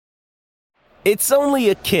It's only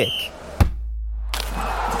a kick,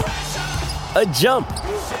 a jump,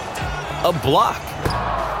 a block.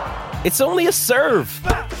 It's only a serve.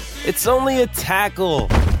 It's only a tackle,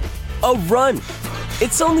 a run.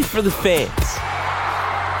 It's only for the fans.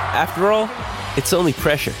 After all, it's only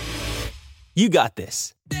pressure. You got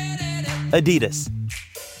this. Adidas.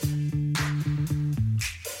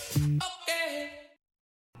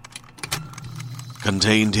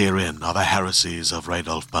 Contained herein are the heresies of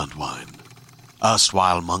Radolf Burntwine,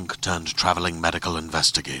 erstwhile monk turned traveling medical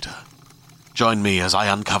investigator. Join me as I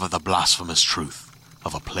uncover the blasphemous truth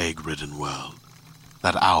of a plague-ridden world,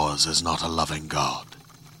 that ours is not a loving God,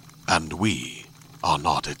 and we are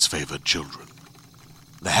not its favored children.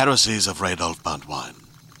 The heresies of Radolf Burntwine,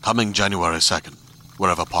 coming January 2nd,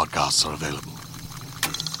 wherever podcasts are available.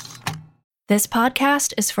 This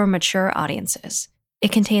podcast is for mature audiences.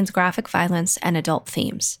 It contains graphic violence and adult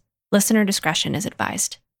themes. Listener discretion is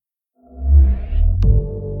advised.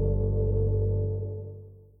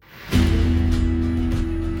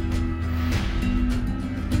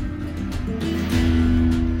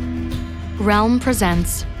 Realm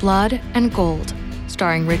presents Blood and Gold,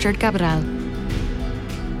 starring Richard Cabral.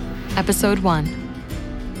 Episode 1.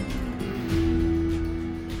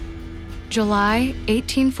 July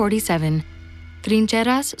 1847,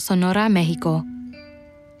 Trincheras, Sonora, Mexico.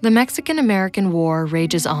 The Mexican-American War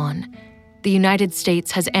rages on. The United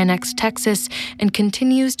States has annexed Texas and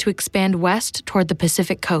continues to expand west toward the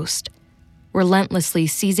Pacific coast, relentlessly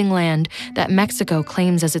seizing land that Mexico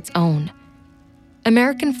claims as its own.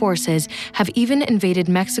 American forces have even invaded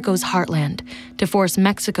Mexico's heartland to force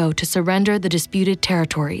Mexico to surrender the disputed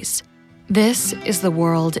territories. This is the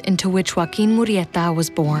world into which Joaquin Murrieta was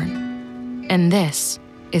born, and this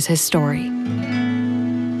is his story.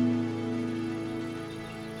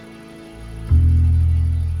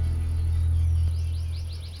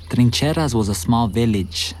 Trincheras was a small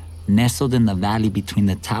village nestled in the valley between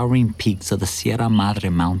the towering peaks of the Sierra Madre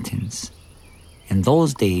Mountains. In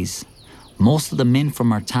those days, most of the men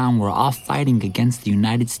from our town were off fighting against the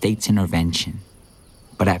United States intervention.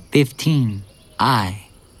 But at 15, I,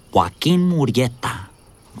 Joaquin Murrieta,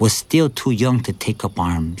 was still too young to take up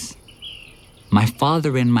arms. My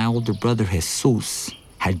father and my older brother Jesus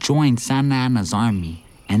had joined Santa Anna's army,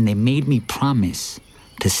 and they made me promise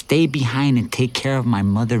to stay behind and take care of my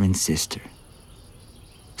mother and sister.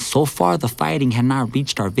 So far, the fighting had not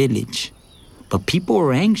reached our village, but people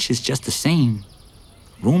were anxious just the same.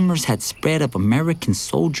 Rumors had spread of American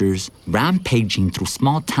soldiers rampaging through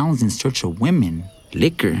small towns in search of women,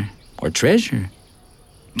 liquor, or treasure.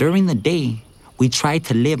 During the day, we tried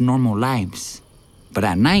to live normal lives, but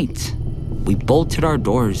at night, we bolted our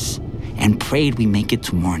doors and prayed we make it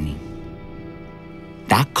to morning.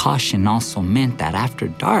 That caution also meant that after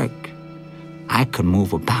dark, I could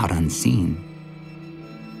move about unseen.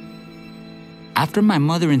 After my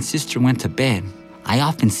mother and sister went to bed, I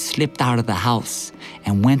often slipped out of the house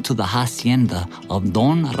and went to the hacienda of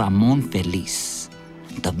Don Ramon Feliz,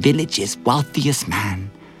 the village's wealthiest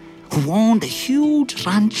man, who owned a huge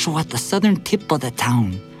rancho at the southern tip of the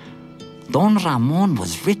town. Don Ramon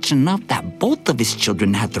was rich enough that both of his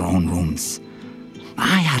children had their own rooms.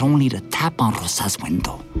 I had only to tap on Rosa's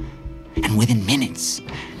window, and within minutes,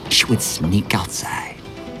 she would sneak outside.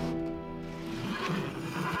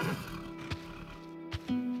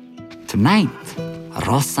 Tonight,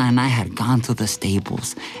 Rosa and I had gone to the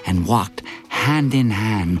stables and walked hand in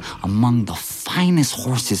hand among the finest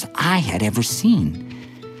horses I had ever seen,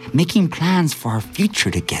 making plans for our future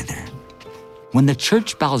together. When the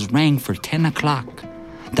church bells rang for 10 o'clock,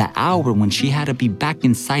 the hour when she had to be back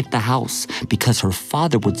inside the house because her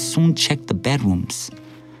father would soon check the bedrooms,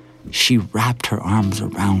 she wrapped her arms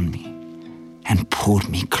around me and pulled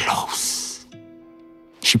me close.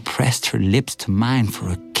 She pressed her lips to mine for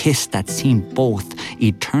a kiss that seemed both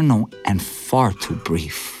eternal and far too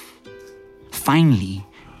brief. Finally,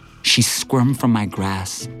 she squirmed from my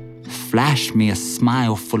grasp, flashed me a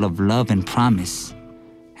smile full of love and promise,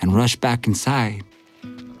 and rushed back inside.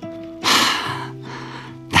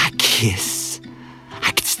 Kiss. I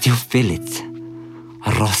could still feel it.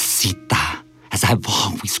 Rosita, as I've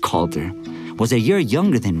always called her, was a year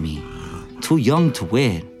younger than me, too young to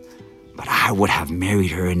wed. But I would have married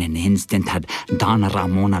her in an instant had Don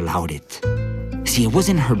Ramon allowed it. See, it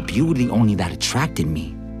wasn't her beauty only that attracted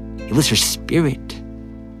me. It was her spirit,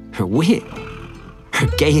 her wit, her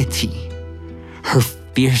gaiety, her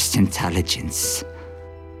fierce intelligence.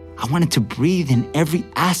 I wanted to breathe in every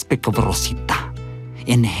aspect of Rosita.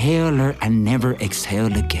 Inhale her and never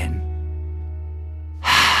exhale again.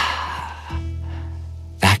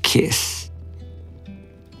 That kiss.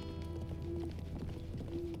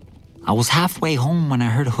 I was halfway home when I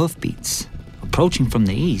heard hoofbeats approaching from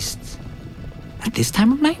the east. At this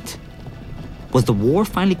time of night? Was the war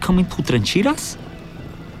finally coming to Trincheras?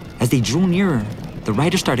 As they drew nearer, the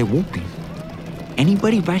riders started whooping.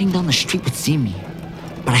 Anybody riding down the street would see me,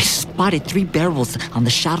 but I spotted 3 barrels on the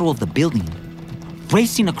shadow of the building.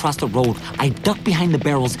 Racing across the road, I ducked behind the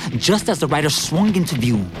barrels just as the riders swung into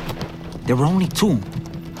view. There were only 2,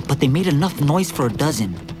 but they made enough noise for a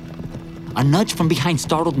dozen. A nudge from behind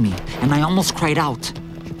startled me, and I almost cried out.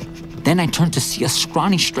 Then I turned to see a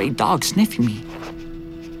scrawny stray dog sniffing me.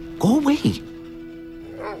 Go away.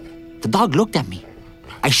 The dog looked at me.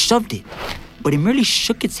 I shoved it, but it merely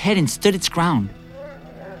shook its head and stood its ground.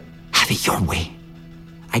 Have it your way.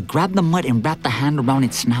 I grabbed the mud and wrapped a hand around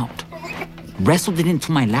its snout. Wrestled it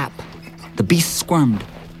into my lap. The beast squirmed,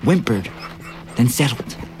 whimpered, then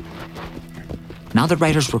settled. Now the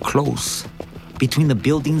riders were close, between the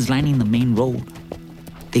buildings lining the main road.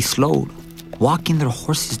 They slowed, walking their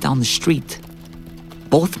horses down the street.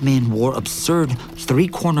 Both men wore absurd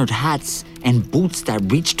 3-cornered hats and boots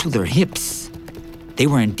that reached to their hips. They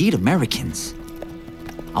were indeed Americans.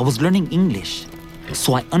 I was learning English,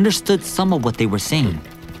 so I understood some of what they were saying.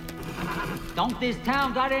 Don't this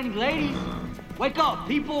town got any ladies? Wake up,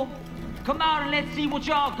 people. Come out and let's see what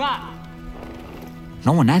y'all got.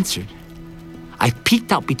 No one answered. I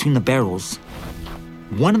peeked out between the barrels.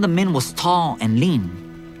 One of the men was tall and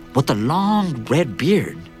lean, with a long red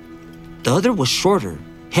beard. The other was shorter,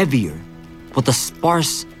 heavier, with a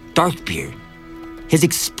sparse, dark beard. His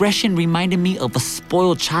expression reminded me of a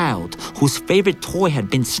spoiled child whose favorite toy had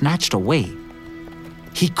been snatched away.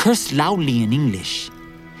 He cursed loudly in English.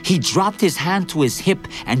 He dropped his hand to his hip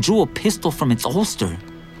and drew a pistol from its holster.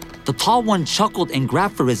 The tall one chuckled and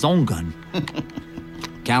grabbed for his own gun.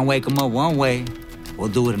 Can't wake him up one way, we'll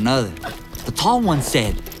do it another. The tall one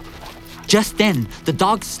said. Just then, the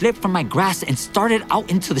dog slipped from my grasp and started out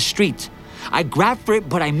into the street. I grabbed for it,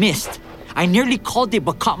 but I missed. I nearly called it,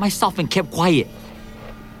 but caught myself and kept quiet.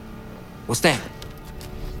 What's that?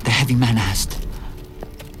 The heavy man asked.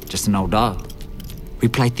 Just an old dog.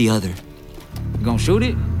 Replied the other. You gonna shoot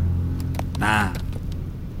it? Nah.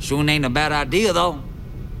 Shooting ain't a bad idea, though.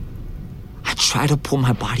 I tried to pull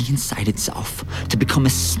my body inside itself, to become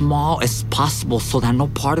as small as possible so that no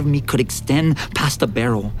part of me could extend past the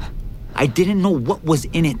barrel. I didn't know what was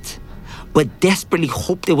in it, but desperately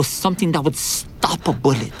hoped there was something that would stop a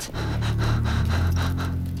bullet.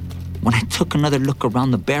 When I took another look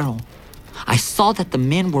around the barrel, I saw that the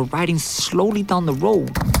men were riding slowly down the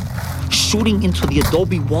road, shooting into the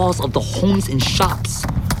adobe walls of the homes and shops,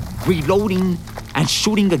 reloading and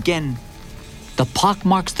shooting again. The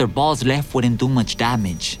pockmarks their balls left wouldn't do much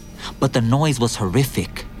damage, but the noise was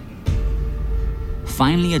horrific.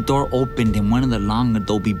 Finally, a door opened in one of the long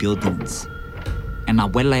adobe buildings, and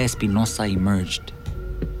Abuela Espinosa emerged.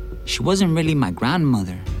 She wasn't really my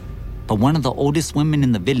grandmother, but one of the oldest women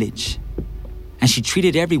in the village, and she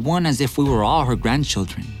treated everyone as if we were all her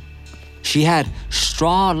grandchildren. She had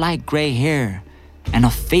straw-like gray hair and a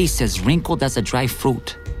face as wrinkled as a dry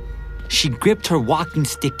fruit. She gripped her walking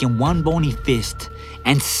stick in one bony fist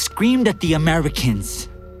and screamed at the Americans.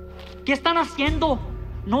 ¿Qué están haciendo?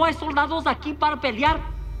 No hay soldados aquí para pelear.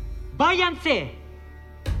 Váyanse!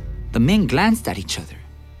 The men glanced at each other.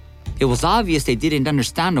 It was obvious they didn't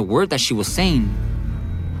understand a word that she was saying.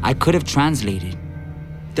 I could have translated.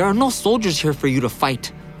 There are no soldiers here for you to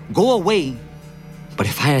fight. Go away. But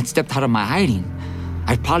if I had stepped out of my hiding,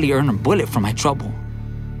 I'd probably earn a bullet for my trouble.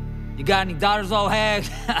 You got any daughters, old hag?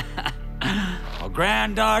 Or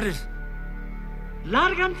granddaughters?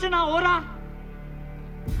 Lárganse ahora!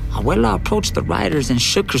 Abuela approached the riders and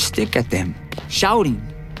shook her stick at them, shouting,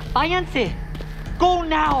 Váyanse! Go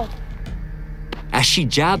now! As she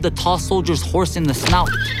jabbed the tall soldier's horse in the snout,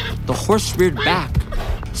 the horse reared back,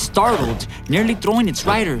 startled, nearly throwing its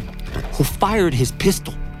rider, who fired his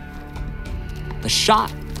pistol. The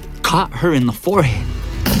shot caught her in the forehead.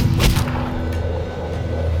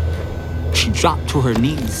 She dropped to her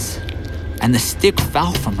knees, and the stick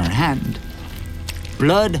fell from her hand.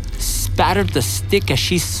 Blood spattered the stick as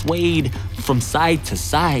she swayed from side to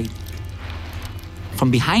side. From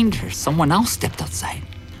behind her, someone else stepped outside.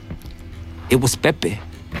 It was Pepe,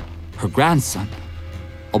 her grandson,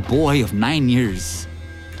 a boy of 9 years.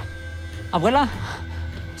 Abuela,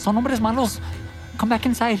 son hombres malos. Come back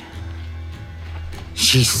inside.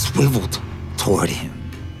 She swiveled toward him.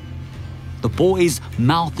 The boy's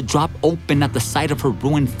mouth dropped open at the sight of her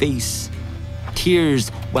ruined face.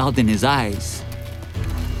 Tears welled in his eyes.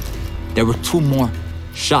 There were 2 more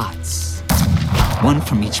shots, one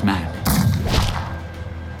from each man.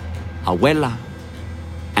 Abuela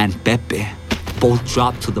and Pepe. both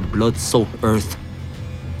dropped to the blood-soaked earth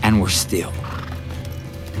and were still.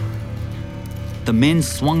 The men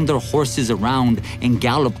swung their horses around and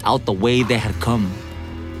galloped out the way they had come.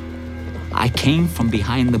 I came from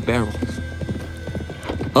behind the barrels.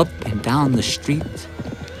 Up and down the street,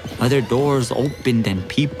 other doors opened and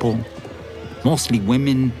people, mostly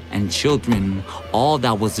women and children, all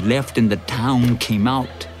that was left in the town, came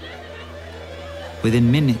out.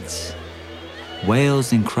 Within minutes,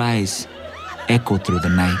 wails and cries echoed through the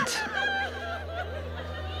night.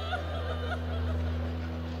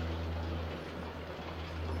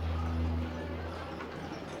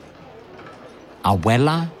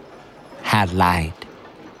 Abuela had lied.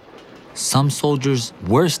 Some soldiers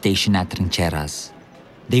were stationed at Trincheras.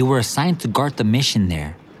 They were assigned to guard the mission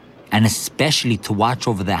there, and especially to watch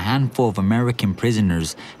over the handful of American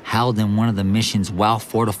prisoners held in one of the mission's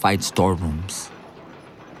well-fortified storerooms.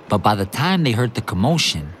 But by the time they heard the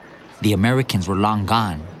commotion, the Americans were long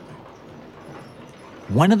gone.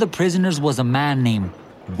 One of the prisoners was a man named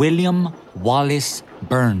William Wallace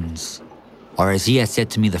Burns, or as he had said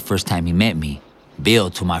to me the first time he met me, Bill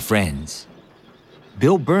to my friends.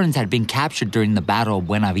 Bill Burns had been captured during the Battle of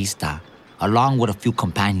Buena Vista, along with a few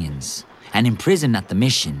companions, and imprisoned at the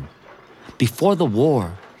mission. Before the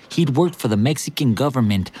war, he'd worked for the Mexican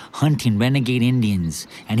government hunting renegade Indians,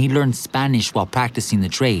 and he learned Spanish while practicing the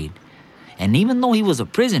trade. And even though he was a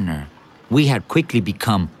prisoner, we had quickly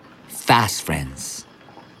become fast friends.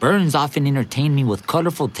 Burns often entertained me with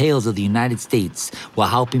colorful tales of the United States while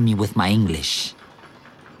helping me with my English.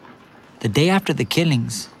 The day after the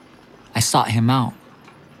killings, I sought him out.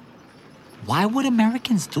 Why would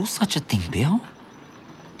Americans do such a thing, Bill?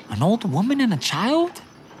 An old woman and a child?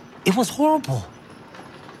 It was horrible.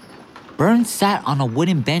 Burns sat on a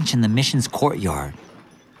wooden bench in the mission's courtyard.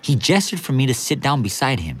 He gestured for me to sit down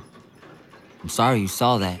beside him. I'm sorry you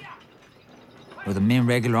saw that. We're the men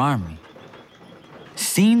regular army.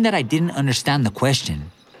 Seeing that I didn't understand the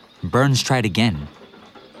question, Burns tried again.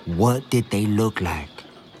 What did they look like?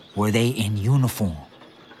 Were they in uniform?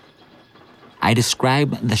 I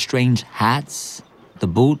described the strange hats, the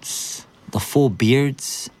boots, the full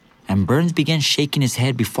beards, and Burns began shaking his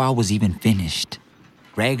head before I was even finished.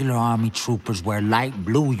 Regular army troopers wear light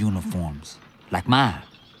blue uniforms, like mine.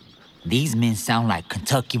 These men sound like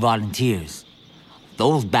Kentucky volunteers.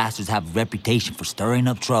 Those bastards have a reputation for stirring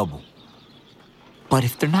up trouble. But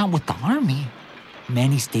if they're not with the army,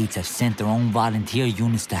 many states have sent their own volunteer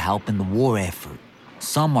units to help in the war effort.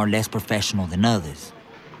 Some are less professional than others,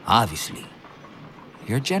 obviously.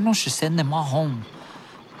 Your general should send them all home.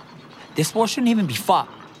 This war shouldn't even be fought.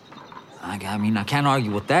 I mean, I can't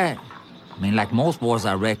argue with that. I mean, like most wars,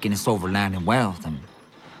 I reckon it's over land and wealth. I mean,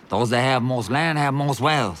 those that have most land have most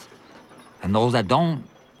wealth. And those that don't,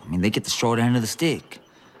 I mean, they get the short end of the stick.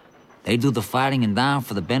 They do the fighting and dying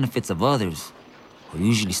for the benefits of others, who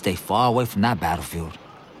usually stay far away from that battlefield.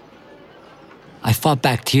 I fought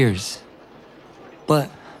back tears. But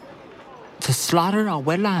to slaughter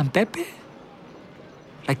Abuela and Pepe?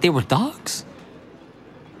 Like they were dogs?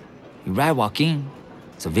 You're right, Joaquin.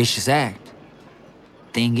 It's a vicious act.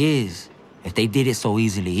 Thing is, if they did it so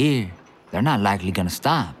easily here, they're not likely gonna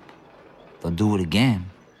stop. They'll do it again.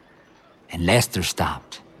 Unless they're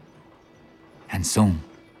stopped. And soon.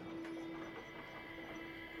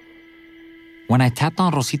 When I tapped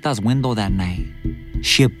on Rosita's window that night,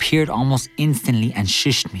 she appeared almost instantly and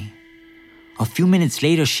shushed me. A few minutes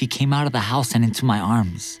later, she came out of the house and into my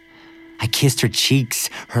arms. I kissed her cheeks,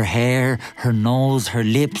 her hair, her nose, her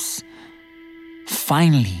lips.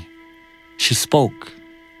 Finally, she spoke.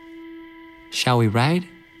 Shall we ride?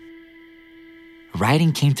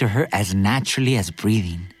 Riding came to her as naturally as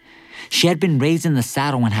breathing. She had been raised in the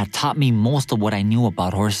saddle and had taught me most of what I knew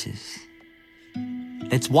about horses.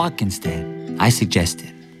 Let's walk instead, I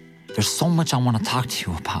suggested. There's so much I want to talk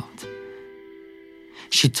to you about.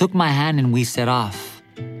 She took my hand and we set off.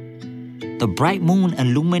 The bright moon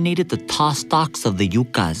illuminated the tall stalks of the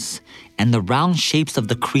yuccas and the round shapes of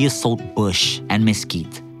the creosote bush and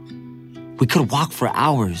mesquite. We could walk for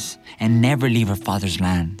hours and never leave her father's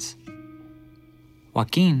lands.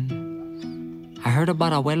 Joaquin, I heard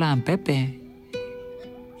about Abuela and Pepe.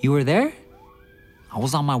 You were there? I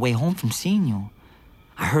was on my way home from seeing you.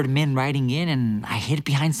 I heard men riding in and I hid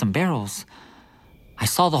behind some barrels. I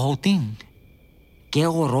saw the whole thing. ¿Qué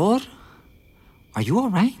horror? Are you all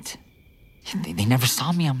right? They never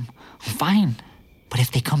saw me. I'm fine. But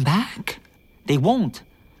if they come back, they won't.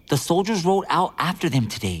 The soldiers rode out after them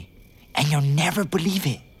today. And you'll never believe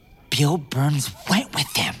it. Bill Burns went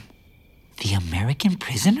with them. The American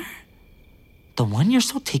prisoner? The one you're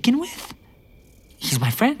so taken with? He's my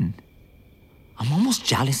friend. I'm almost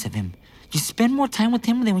jealous of him, You spend more time with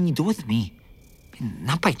him than when you do with me.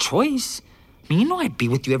 Not by choice. I mean, you know I'd be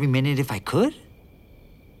with you every minute if I could.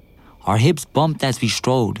 Our hips bumped as we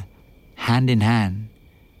strode, hand in hand.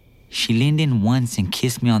 She leaned in once and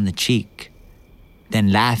kissed me on the cheek,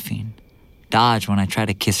 then laughing, dodged when I tried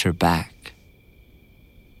to kiss her back.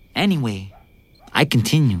 Anyway, I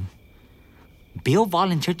continued. Bill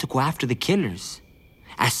volunteered to go after the killers.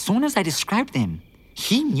 As soon as I described them,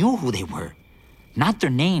 he knew who they were. Not their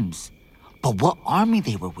names, but what army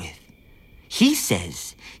they were with. He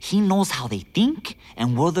says he knows how they think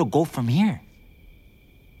and where they'll go from here.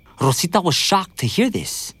 Rosita was shocked to hear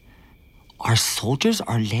this. Our soldiers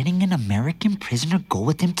are letting an American prisoner go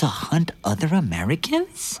with them to hunt other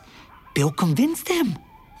Americans? Bill convinced them.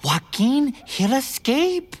 Joaquin, he'll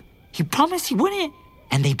escape. He promised he wouldn't.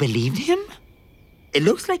 And they believed him? It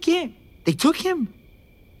looks like it. They took him.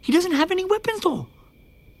 He doesn't have any weapons, though.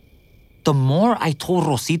 The more I told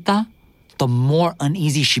Rosita, the more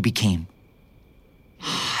uneasy she became.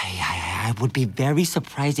 I would be very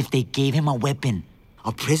surprised if they gave him a weapon.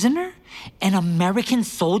 A prisoner? An American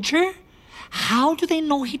soldier? How do they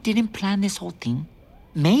know he didn't plan this whole thing?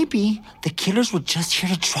 Maybe the killers were just here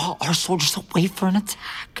to draw our soldiers away for an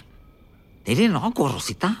attack. They didn't all go,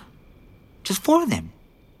 Rosita. Just 4 of them.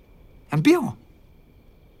 And Bill.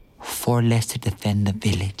 4 less to defend the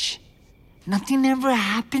village. Nothing ever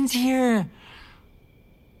happens here.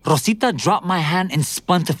 Rosita dropped my hand and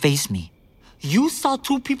spun to face me. You saw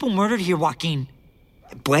 2 people murdered here, Joaquin.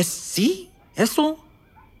 Pues sí, eso.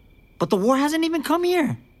 But the war hasn't even come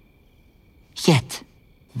here. Yet,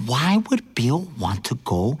 why would Bill want to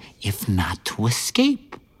go if not to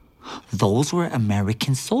escape? Those were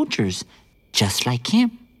American soldiers, just like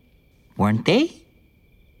him. Weren't they?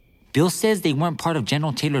 Bill says they weren't part of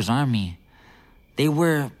General Taylor's army. They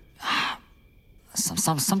were...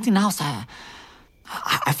 something else.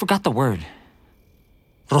 I forgot the word.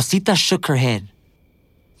 Rosita shook her head.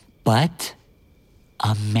 But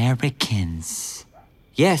Americans.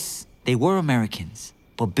 Yes, they were Americans.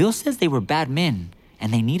 But Bill says they were bad men,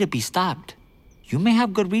 and they need to be stopped. You may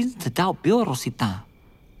have good reasons to doubt Bill, Rosita,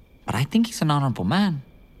 but I think he's an honorable man.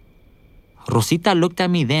 Rosita looked at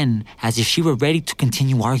me then as if she were ready to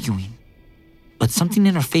continue arguing. But something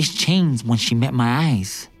in her face changed when she met my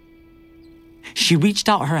eyes. She reached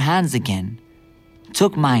out her hands again,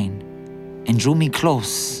 took mine, and drew me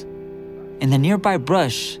close. In the nearby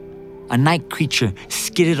brush, a night creature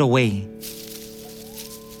skidded away.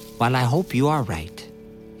 While I hope you are right,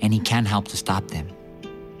 and he can't help to stop them.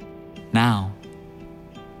 Now,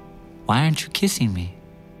 why aren't you kissing me?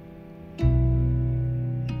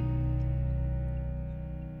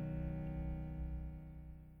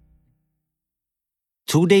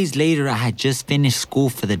 Two days later, I had just finished school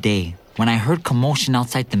for the day when I heard commotion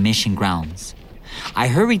outside the mission grounds. I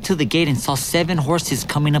hurried to the gate and saw 7 horses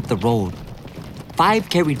coming up the road. 5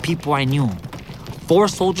 carried people I knew, 4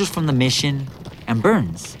 soldiers from the mission, and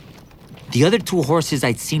Burns. The other 2 horses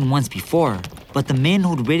I'd seen once before, but the men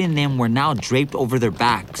who'd ridden them were now draped over their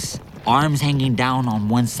backs, arms hanging down on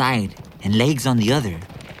one side and legs on the other.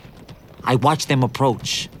 I watched them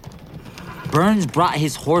approach. Burns brought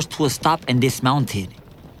his horse to a stop and dismounted.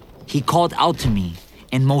 He called out to me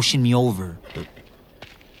and motioned me over.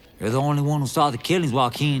 You're the only one who saw the killings,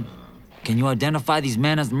 Joaquin. Can you identify these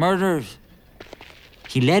men as murderers?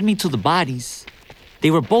 He led me to the bodies.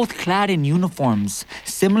 They were both clad in uniforms,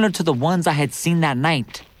 similar to the ones I had seen that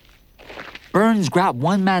night. Burns grabbed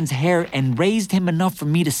one man's hair and raised him enough for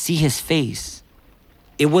me to see his face.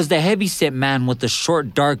 It was the heavyset man with the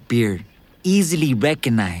short, dark beard, easily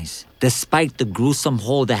recognized, despite the gruesome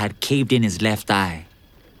hole that had caved in his left eye.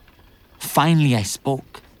 Finally, I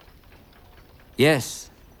spoke. Yes,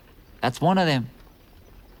 that's one of them.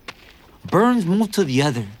 Burns moved to the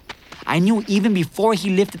other. I knew even before he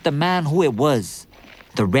lifted the man who it was.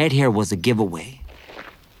 The red hair was a giveaway.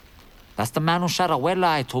 That's the man who shot Abuela,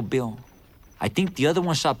 I told Bill. I think the other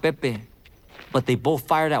one shot Pepe, but they both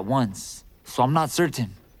fired at once, so I'm not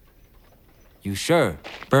certain. You sure?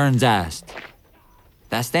 Burns asked.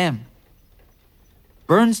 That's them.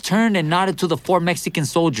 Burns turned and nodded to the 4 Mexican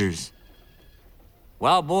soldiers.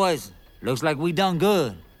 Well, boys, looks like we done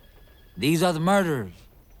good. These are the murderers.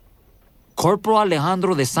 Corporal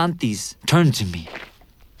Alejandro de Santis turned to me.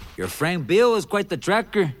 Your friend Bill is quite the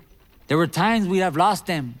tracker. There were times we'd have lost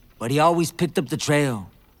him, but he always picked up the trail.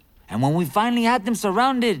 And when we finally had them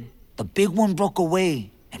surrounded, the big one broke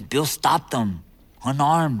away, and Bill stopped them,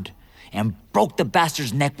 unarmed, and broke the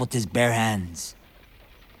bastard's neck with his bare hands.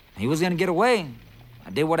 He was gonna get away. I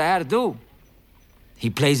did what I had to do. He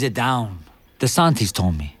plays it down, DeSantis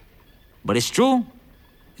told me. But it's true.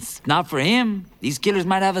 It's not for him. These killers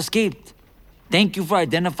might have escaped. Thank you for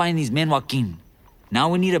identifying these men, Joaquin. Now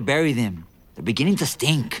we need to bury them. They're beginning to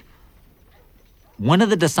stink. One of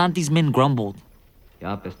the DeSantis men grumbled.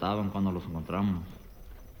 Ya apestaban cuando los encontramos.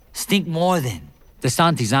 Stink more then,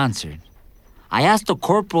 DeSantis answered. I asked the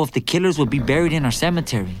corporal if the killers would be buried in our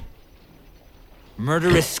cemetery.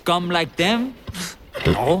 Murderous scum like them?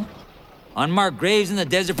 No. Unmarked graves in the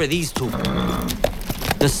desert for these two.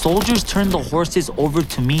 The soldiers turned the horses over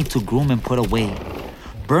to me to groom and put away.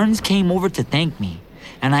 Burns came over to thank me,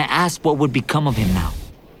 and I asked what would become of him now.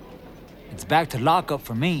 It's back to lockup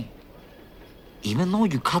for me. Even though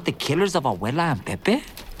you caught the killers of Abuela and Pepe?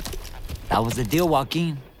 That was the deal,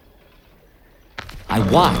 Joaquin. I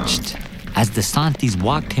watched as DeSantis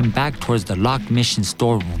walked him back towards the locked mission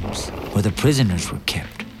storerooms where the prisoners were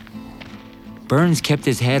kept. Burns kept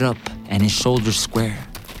his head up and his shoulders square.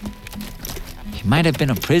 He might have been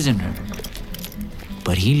a prisoner,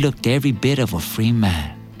 but he looked every bit of a free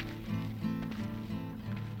man.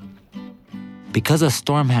 Because a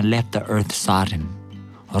storm had left the earth sodden,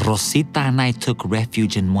 Rosita and I took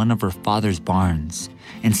refuge in one of her father's barns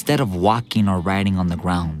instead of walking or riding on the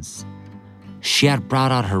grounds. She had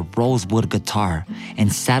brought out her rosewood guitar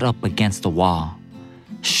and sat up against the wall,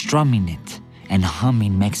 strumming it and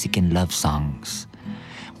humming Mexican love songs.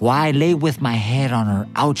 While I lay with my head on her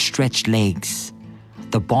outstretched legs,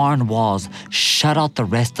 the barn walls shut out the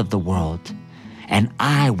rest of the world, and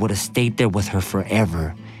I would have stayed there with her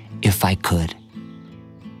forever if I could.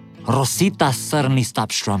 Rosita suddenly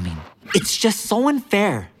stopped strumming. It's just so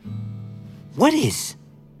unfair. What is?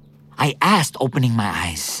 I asked, opening my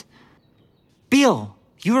eyes. Bill,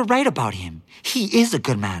 you were right about him. He is a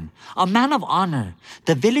good man, a man of honor.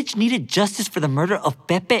 The village needed justice for the murder of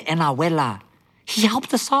Pepe and Abuela. He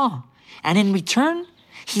helped us all. And in return,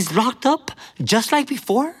 he's locked up just like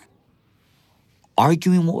before?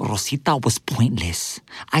 Arguing with Rosita was pointless.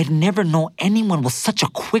 I'd never known anyone with such a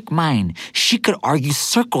quick mind. She could argue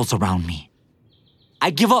circles around me.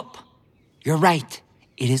 I give up. You're right.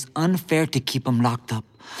 It is unfair to keep him locked up.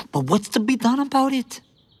 But what's to be done about it?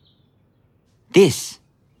 This,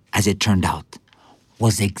 as it turned out,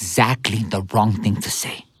 was exactly the wrong thing to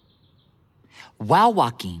say. Well,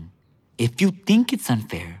 Joaquin, if you think it's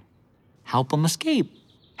unfair, help him escape.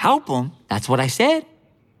 Help him? That's what I said.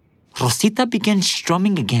 Rosita began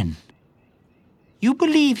strumming again. You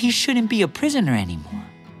believe he shouldn't be a prisoner anymore.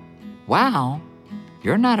 Wow,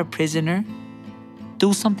 you're not a prisoner.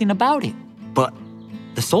 Do something about it. But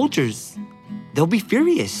the soldiers, they'll be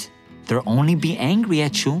furious. They'll only be angry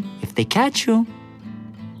at you if they catch you.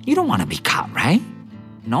 You don't want to be caught, right?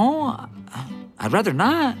 No, I'd rather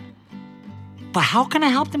not. But how can I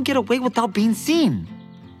help them get away without being seen?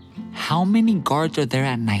 How many guards are there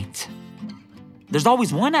at night? There's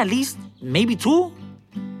always one at least, maybe two.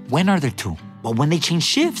 When are there two? Well, when they change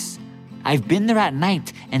shifts. I've been there at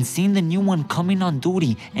night and seen the new one coming on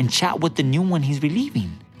duty and chat with the new one he's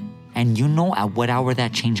relieving. And you know at what hour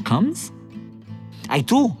that change comes? I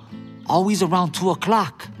do. Always around 2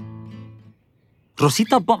 o'clock.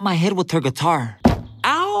 Rosita bumped my head with her guitar.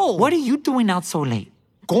 Ow! What are you doing out so late?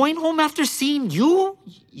 Going home after seeing you?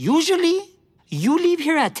 Usually, you leave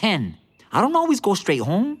here at 10. I don't always go straight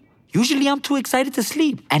home. Usually I'm too excited to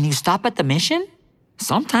sleep. And you stop at the mission?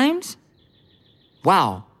 Sometimes.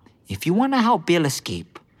 Wow, if you want to help Bill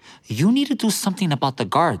escape, you need to do something about the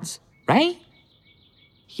guards, right?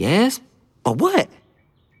 Yes, but what?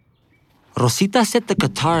 Rosita set the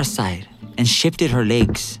guitar aside and shifted her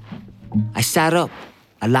legs. I sat up,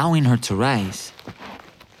 allowing her to rise.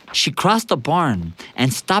 She crossed the barn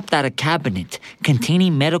and stopped at a cabinet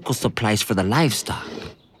containing medical supplies for the livestock.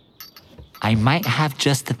 I might have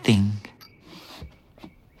just the thing.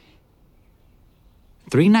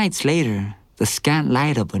 3 nights later, the scant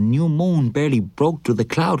light of a new moon barely broke through the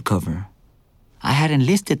cloud cover. I had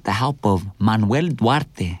enlisted the help of Manuel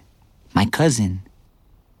Duarte, my cousin.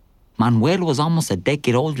 Manuel was almost a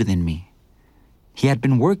decade older than me. He had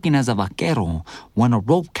been working as a vaquero when a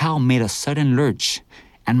rope cow made a sudden lurch,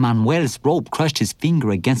 and Manuel's rope crushed his finger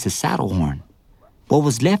against his saddle horn. What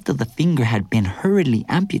was left of the finger had been hurriedly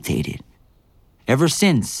amputated. Ever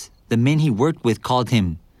since, the men he worked with called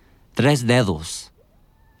him Tres Dedos.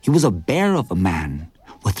 He was a bear of a man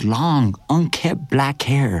with long, unkempt black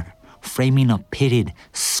hair framing a pitted,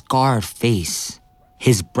 scarred face.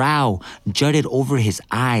 His brow jutted over his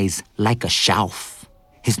eyes like a shelf.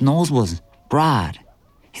 His nose was broad,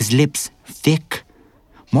 his lips thick,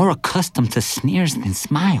 more accustomed to sneers than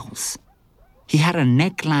smiles. He had a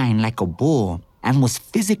neckline like a bull and was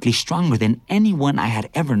physically stronger than anyone I had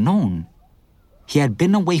ever known. He had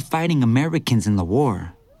been away fighting Americans in the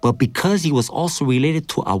war, but because he was also related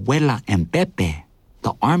to Abuela and Pepe,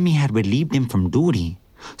 the army had relieved him from duty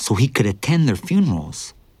so he could attend their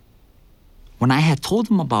funerals. When I had told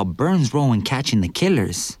him about Burns' role in catching the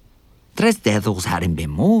killers, Tres Dedos hadn't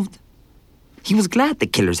been moved. He was glad the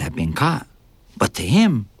killers had been caught, but to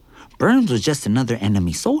him, Burns was just another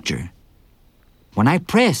enemy soldier. When I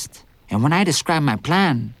pressed, and when I described my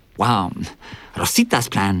plan, Rosita's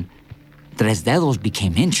plan, Tres Dedos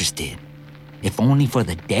became interested, if only for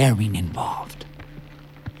the daring involved.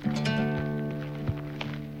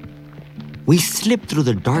 We slipped through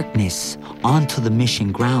the darkness onto the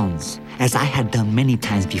mission grounds, as I had done many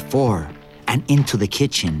times before, and into the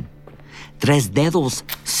kitchen. Tres Dedos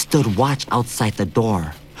stood watch outside the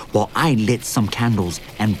door while I lit some candles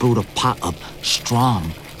and brewed a pot of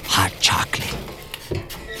strong, hot chocolate.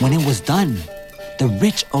 When it was done, the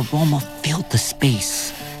rich aroma filled the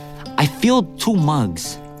space. I filled 2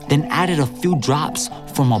 mugs, then added a few drops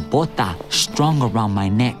from a bota strung around my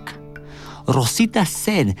neck. Rosita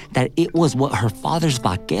said that it was what her father's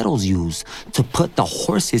vaqueros used to put the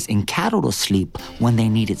horses and cattle to sleep when they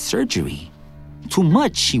needed surgery. Too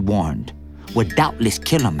much, she warned, would doubtless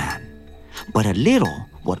kill a man, but a little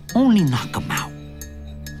would only knock him out.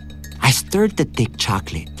 I stirred the thick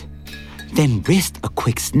chocolate, then risked a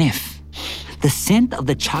quick sniff. The scent of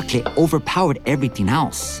the chocolate overpowered everything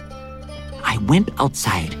else. I went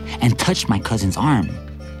outside and touched my cousin's arm.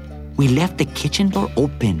 We left the kitchen door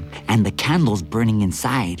open and the candles burning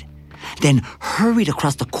inside, then hurried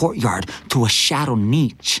across the courtyard to a shadow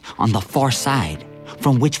niche on the far side,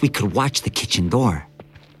 from which we could watch the kitchen door.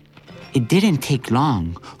 It didn't take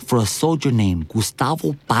long for a soldier named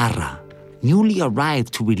Gustavo Parra, newly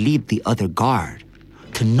arrived to relieve the other guard,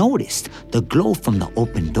 to notice the glow from the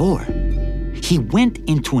open door. He went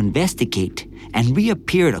in to investigate and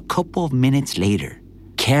reappeared a couple of minutes later,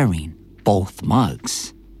 carrying both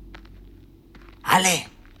mugs. Ale,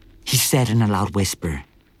 he said in a loud whisper.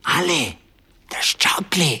 Ale, there's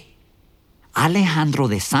chocolate. Alejandro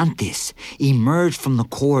de Santis emerged from the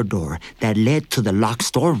corridor that led to the locked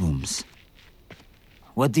storerooms.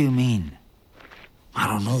 What do you mean? I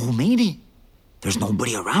don't know who made it. There's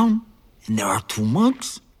nobody around, and there are 2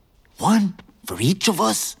 mugs. 1 for each of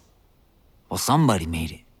us. Well, somebody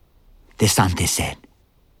made it, De Santis said.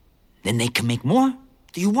 Then they can make more.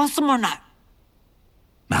 Do you want some or not?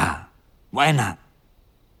 Nah, why not?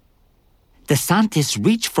 De Santis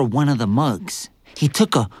reached for one of the mugs. He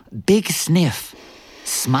took a big sniff,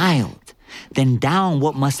 smiled, then downed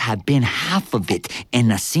what must have been half of it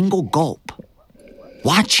in a single gulp.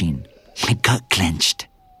 Watching, my gut clenched.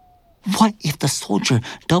 What if the soldier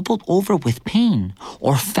doubled over with pain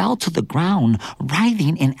or fell to the ground,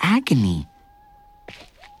 writhing in agony?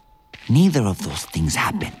 Neither of those things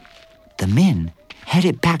happened. The men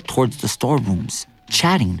headed back towards the storerooms,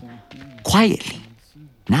 chatting quietly.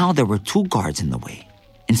 Now there were 2 guards in the way,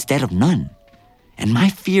 instead of none, and my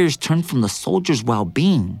fears turned from the soldiers'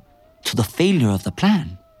 well-being to the failure of the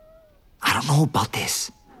plan. I don't know about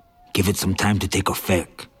this. Give it some time to take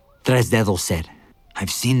effect, Tres Dedos said.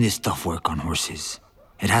 I've seen this stuff work on horses.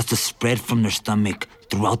 It has to spread from their stomach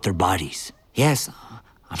throughout their bodies. Yes,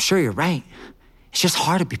 I'm sure you're right. It's just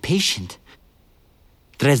hard to be patient.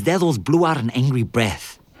 Tres Dedos blew out an angry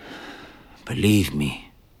breath. Believe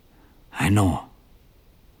me, I know.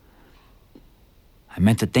 I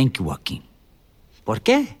meant to thank you, Joaquin. ¿Por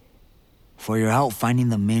qué? For your help finding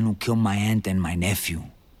the men who killed my aunt and my nephew.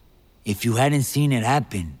 If you hadn't seen it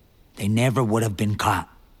happen, they never would have been caught.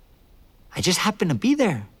 I just happened to be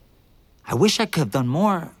there. I wish I could have done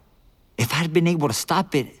more. If I had been able to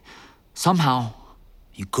stop it, somehow.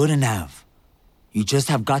 You couldn't have. You just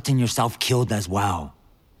have gotten yourself killed as well.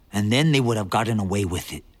 And then they would have gotten away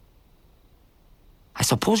with it. I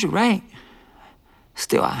suppose you're right.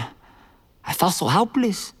 Still, I felt so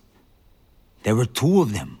helpless. There were 2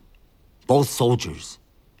 of them, both soldiers.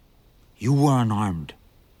 You were unarmed.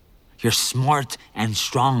 You're smart and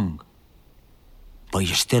strong. But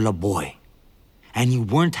you're still a boy. And you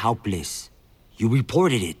weren't helpless. You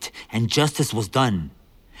reported it, and justice was done.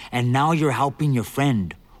 And now you're helping your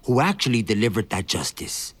friend, who actually delivered that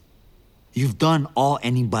justice. You've done all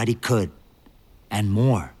anybody could, and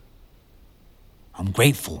more. I'm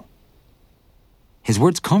grateful. His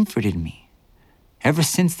words comforted me. Ever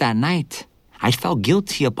since that night, I felt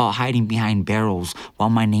guilty about hiding behind barrels while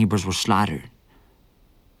my neighbors were slaughtered.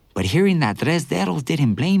 But hearing that Tres Dedos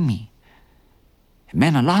didn't blame me, it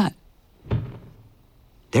meant a lot.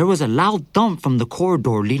 There was a loud thump from the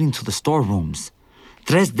corridor leading to the storerooms.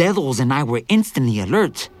 Tres Dedos and I were instantly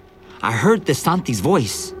alert. I heard De Santis'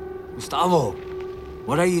 voice. Gustavo,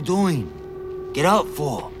 what are you doing? Get up,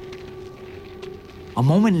 fool. A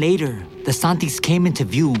moment later, De Santis came into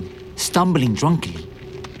view, stumbling drunkenly.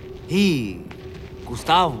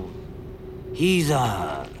 Gustavo,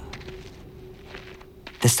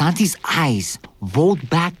 the Santi's eyes rolled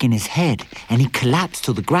back in his head and he collapsed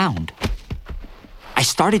to the ground. I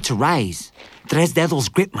started to rise. Tres Dedos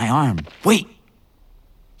gripped my arm. Wait!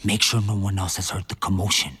 Make sure no one else has heard the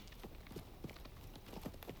commotion.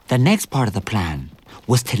 The next part of the plan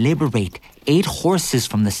was to liberate 8 horses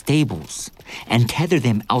from the stables and tether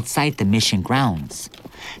them outside the mission grounds.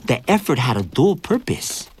 The effort had a dual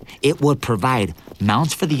purpose. It would provide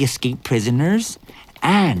mounts for the escaped prisoners,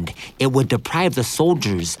 and it would deprive the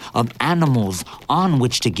soldiers of animals on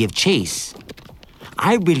which to give chase.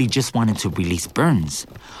 I really just wanted to release Burns,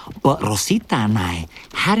 but Rosita and I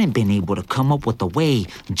hadn't been able to come up with a way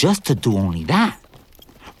just to do only that.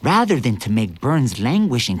 Rather than to make Burns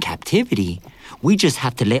languish in captivity, we just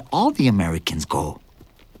have to let all the Americans go.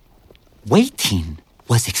 Waiting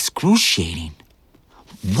was excruciating.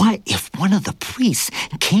 What if one of the priests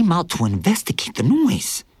came out to investigate the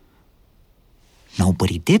noise?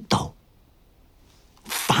 Nobody did, though.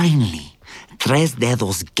 Finally, Tres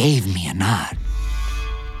Dedos gave me a nod.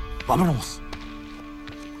 Vámonos.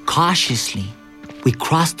 Cautiously, we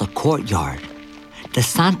crossed the courtyard. The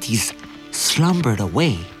Santis slumbered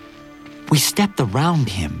away. We stepped around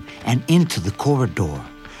him and into the corridor,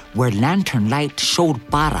 where lantern light showed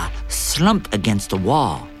Para slumped against the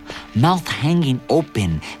wall, mouth hanging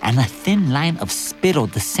open and a thin line of spittle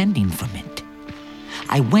descending from it.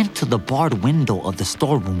 I went to the barred window of the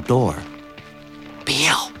storeroom door.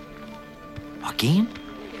 Bill! Joaquin?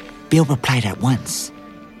 Bill replied at once.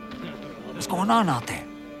 What's going on out there?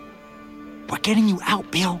 We're getting you out,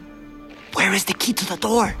 Bill. Where is the key to the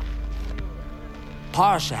door?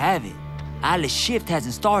 Par should have it. Alice's shift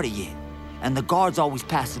hasn't started yet, and the guards always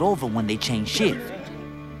pass it over when they change shift.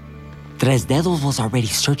 Tres Dedos was already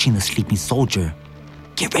searching the sleeping soldier.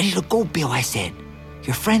 Get ready to go, Bill, I said.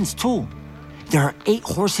 Your friends, too. There are 8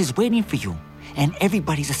 horses waiting for you, and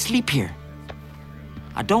everybody's asleep here.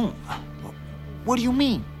 I don't... What do you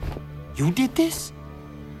mean? You did this?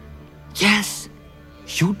 Yes.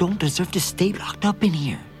 You don't deserve to stay locked up in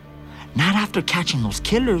here. Not after catching those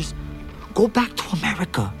killers. Go back to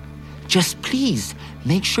America. Just please,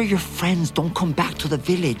 make sure your friends don't come back to the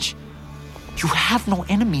village. You have no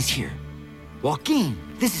enemies here. Joaquin,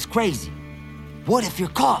 this is crazy. What if you're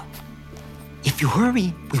caught? If you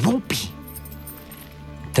hurry, we won't be.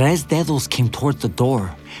 Tres Dedos came towards the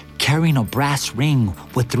door, carrying a brass ring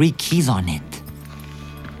with 3 keys on it.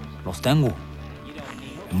 Los tengo.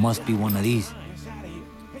 It must be one of these.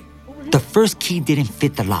 The first key didn't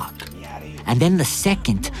fit the lock, and then the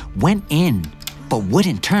second went in, but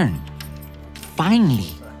wouldn't turn. Finally,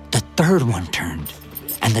 the third one turned,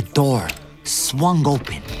 and the door swung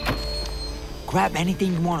open. Grab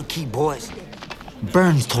anything you want to keep, boys.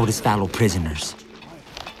 Burns told his fellow prisoners.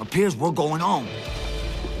 Appears we're going home.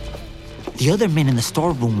 The other men in the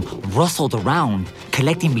storeroom rustled around,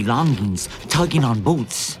 collecting belongings, tugging on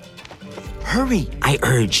boots. Hurry, I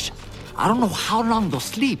urged. I don't know how long they'll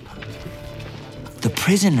sleep. The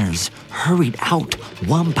prisoners hurried out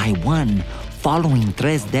one by one, following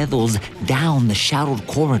Tres Dedos down the shadowed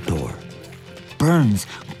corridor. Burns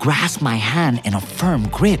grasped my hand in a firm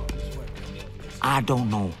grip. I don't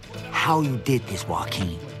know how you did this,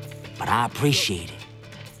 Joaquin, but I appreciate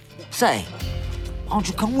it. Say, why don't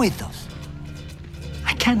you come with us?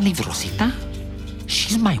 I can't leave Rosita.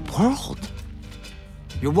 She's my world.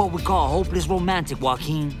 You're what we call a hopeless romantic,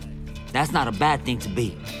 Joaquin. That's not a bad thing to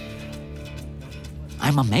be.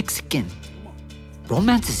 I'm a Mexican.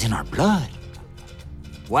 Romance is in our blood.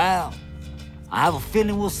 Well, I have a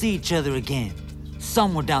feeling we'll see each other again,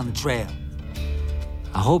 somewhere down the trail.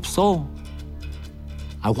 I hope so.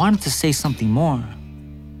 I wanted to say something more,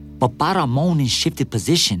 but Para moaned and shifted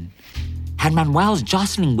position. Had Manuel's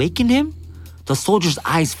jostling wakened him? The soldier's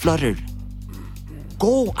eyes fluttered.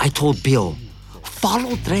 Go, I told Bill.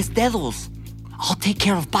 Follow Tres Dedos. I'll take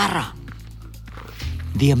care of Para.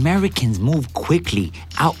 The Americans moved quickly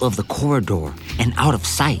out of the corridor and out of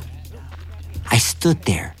sight. I stood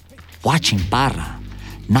there, watching Para,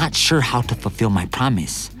 not sure how to fulfill my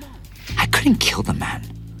promise. I couldn't kill the man.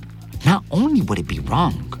 Not only would it be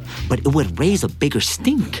wrong, but it would raise a bigger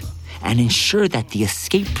stink and ensure that the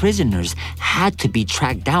escaped prisoners had to be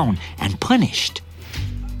tracked down and punished.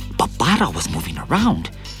 But Para was moving around.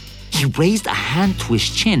 He raised a hand to his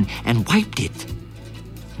chin and wiped it.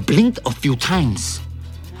 Blinked a few times.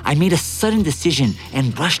 I made a sudden decision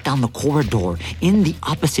and rushed down the corridor in the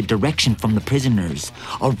opposite direction from the prisoners.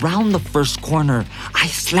 Around the first corner, I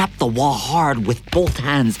slapped the wall hard with both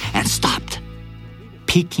hands and stopped,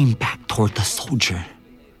 peeking back toward the soldier.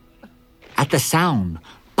 At the sound,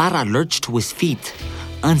 Para lurched to his feet,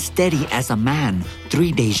 unsteady as a man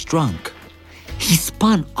 3 days drunk. He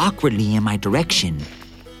spun awkwardly in my direction,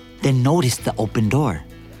 then noticed the open door.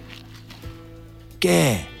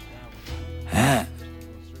 ¿Qué?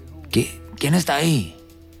 ¿Quién está ahí?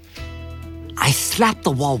 I slapped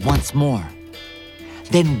the wall once more,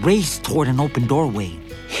 then raced toward an open doorway,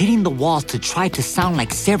 hitting the walls to try to sound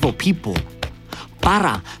like several people.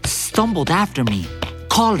 Para stumbled after me,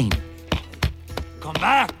 calling. Come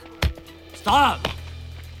back! Stop!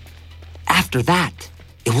 After that,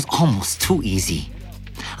 it was almost too easy.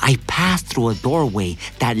 I passed through a doorway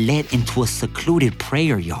that led into a secluded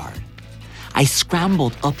prayer yard. I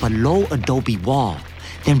scrambled up a low adobe wall,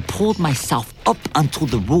 then pulled myself up onto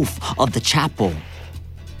the roof of the chapel.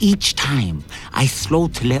 Each time, I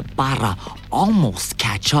slowed to let Para almost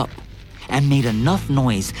catch up and made enough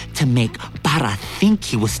noise to make Para think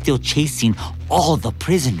he was still chasing all the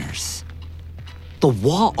prisoners. The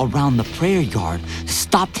wall around the prayer yard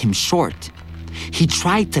stopped him short. He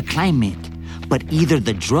tried to climb it, but either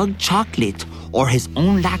the drugged chocolate or his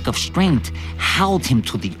own lack of strength held him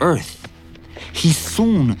to the earth. He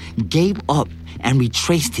soon gave up and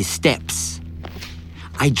retraced his steps.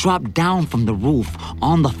 I dropped down from the roof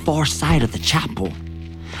on the far side of the chapel.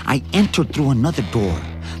 I entered through another door,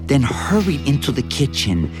 then hurried into the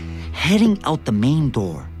kitchen. Heading out the main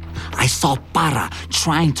door, I saw Para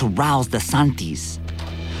trying to rouse the Santis.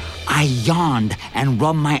 I yawned and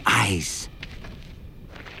rubbed my eyes.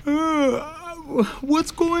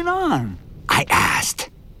 What's going on? I asked.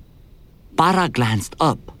 Para glanced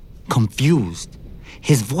up, confused.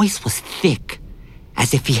 His voice was thick,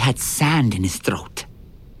 as if he had sand in his throat.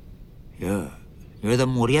 You're the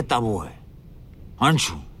Murieta boy, aren't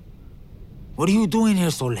you? What are you doing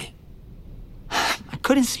here so late? I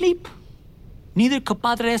couldn't sleep. Neither could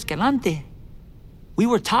Padre Escalante. We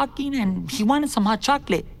were talking and he wanted some hot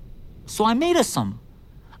chocolate, so I made us some.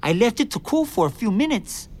 I left it to cool for a few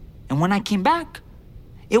minutes, and when I came back,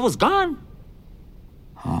 it was gone.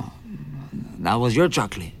 Oh, that was your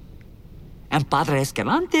chocolate. And Padre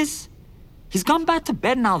Escalante's, he's gone back to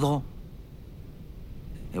bed now, though.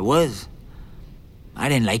 It was. I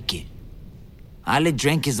didn't like it. Ale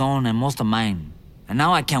drank his own and most of mine, and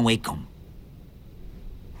now I can't wake him.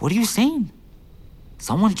 What are you saying?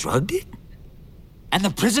 Someone drugged it? And the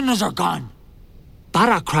prisoners are gone.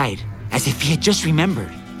 Para cried, as if he had just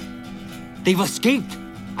remembered. They've escaped.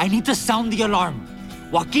 I need to sound the alarm.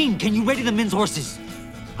 Joaquin, can you ready the men's horses?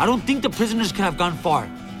 I don't think the prisoners could have gone far,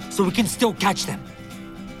 so we can still catch them.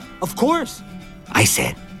 Of course, I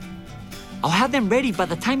said. I'll have them ready by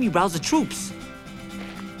the time you rouse the troops.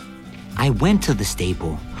 I went to the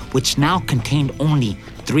stable, which now contained only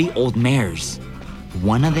 3 old mares.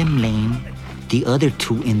 One of them lame, the other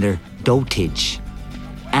 2 in their dotage,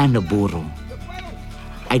 and a burro.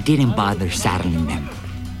 I didn't bother saddling them.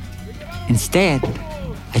 Instead,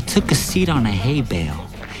 I took a seat on a hay bale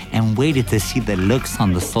and waited to see the looks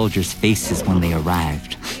on the soldiers' faces when they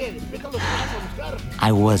arrived.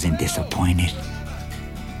 I wasn't disappointed.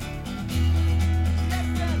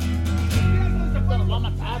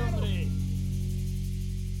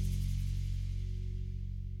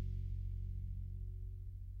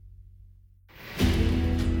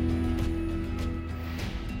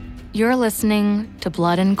 You're listening to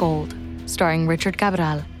Blood and Gold, starring Richard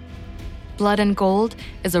Cabral. Blood and Gold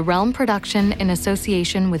is a Realm production in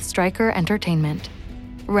association with Stryker Entertainment.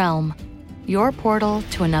 Realm, your portal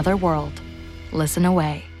to another world. Listen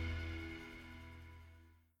away.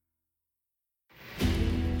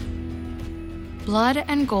 Blood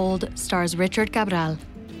and Gold stars Richard Cabral,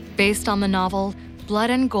 based on the novel Blood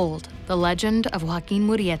and Gold, The Legend of Joaquin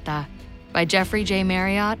Murieta by Jeffrey J.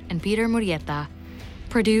 Marriott and Peter Murieta.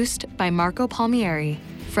 Produced by Marco Palmieri,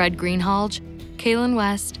 Fred Greenhalgh, Kaylin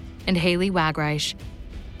West, and Haley Wagreich.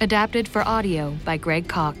 Adapted for audio by Greg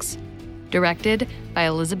Cox. Directed by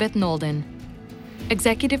Elizabeth Nolden.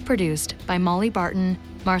 Executive produced by Molly Barton,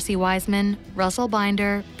 Marcy Wiseman, Russell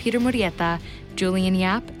Binder, Peter Murieta, Julian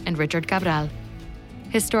Yap, and Richard Cabral.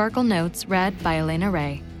 Historical notes read by Elena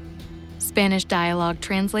Ray. Spanish dialogue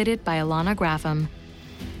translated by Alana Graffam.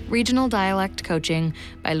 Regional dialect coaching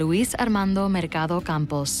by Luis Armando Mercado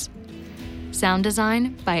Campos. Sound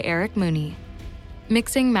design by Eric Mooney.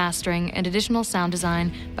 Mixing, mastering, and additional sound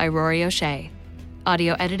design by Rory O'Shea.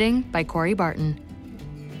 Audio editing by Corey Barton.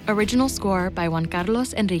 Original score by Juan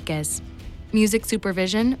Carlos Enriquez. Music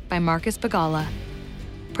supervision by Marcus Bagala.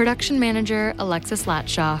 Production manager Alexis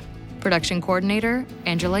Latshaw. Production coordinator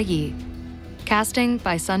Angela Yee. Casting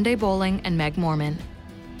by Sunday Bowling and Meg Mormon.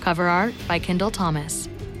 Cover art by Kendall Thomas.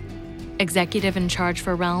 Executive in charge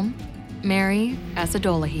for Realm, Mary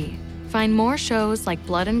Asadolahi. Find more shows like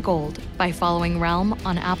Blood and Gold by following Realm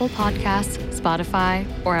on Apple Podcasts, Spotify,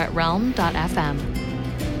 or at realm.fm.